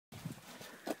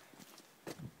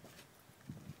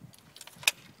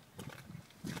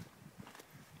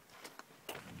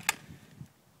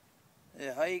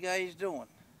Yeah, how you guys doing?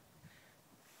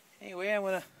 Anyway, I'm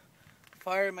gonna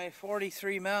fire my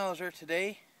 43 Mauser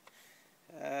today.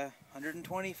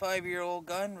 125-year-old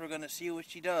gun. We're gonna see what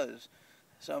she does.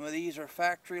 Some of these are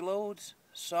factory loads,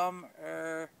 some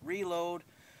are reload.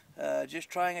 Just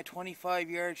trying a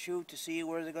 25-yard shoot to see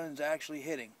where the gun's actually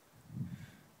hitting.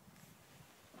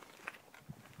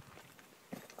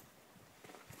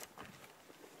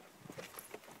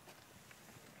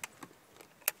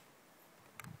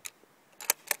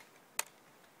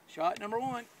 Shot number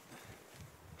one.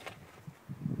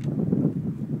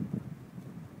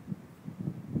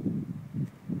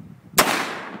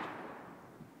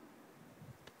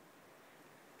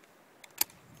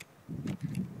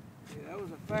 Yeah, that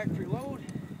was a factory load.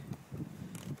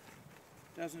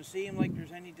 Doesn't seem like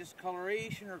there's any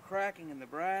discoloration or cracking in the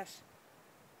brass.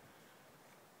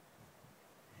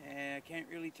 And I can't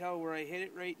really tell where I hit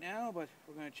it right now, but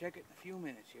we're going to check it in a few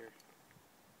minutes here.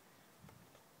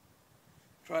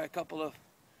 Try a couple of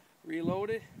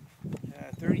reloaded.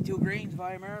 32 grains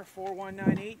Weimar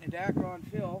 4198 and a Dacron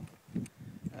fill.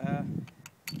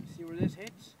 See where this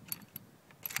hits.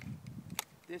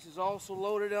 This is also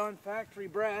loaded on factory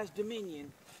brass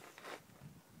Dominion.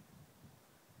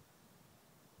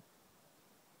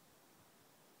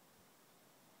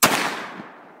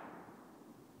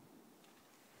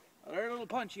 There's a little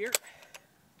punch here.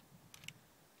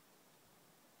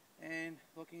 And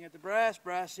looking at the brass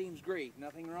seems great.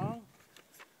 Nothing wrong.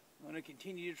 I'm going to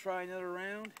continue to try another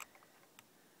round.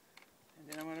 And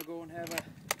then I'm going to go and have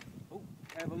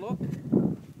a look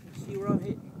and see where I'm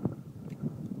hitting.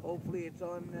 Hopefully it's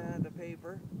on the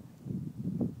paper.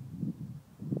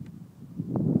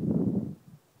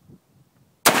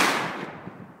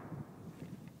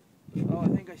 Oh, I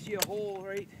think I see a hole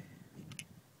right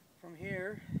from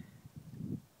here.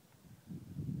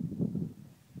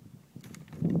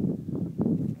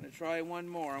 I'm going to try one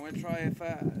more. I'm going to try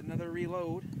another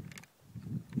reload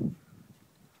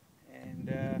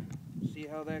and see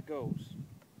how that goes.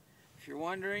 If you're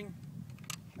wondering,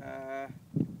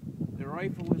 the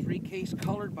rifle was recase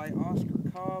colored by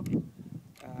Oscar Cobb.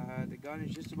 The gun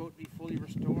is just about to be fully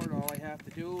restored. All I have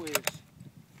to do is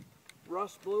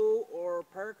rust blue or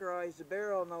parkerize the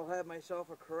barrel and I'll have myself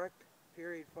a correct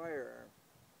period firearm.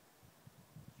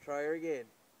 Let's try her again.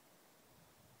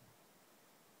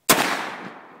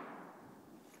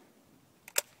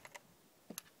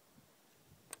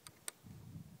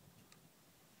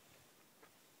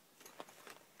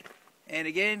 And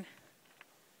again,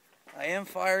 I am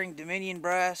firing Dominion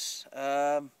brass.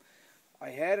 I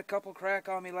had a couple crack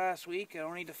on me last week. I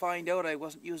only need to find out I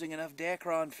wasn't using enough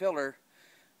Dacron filler.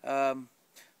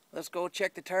 Let's go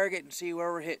check the target and see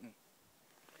where we're hitting.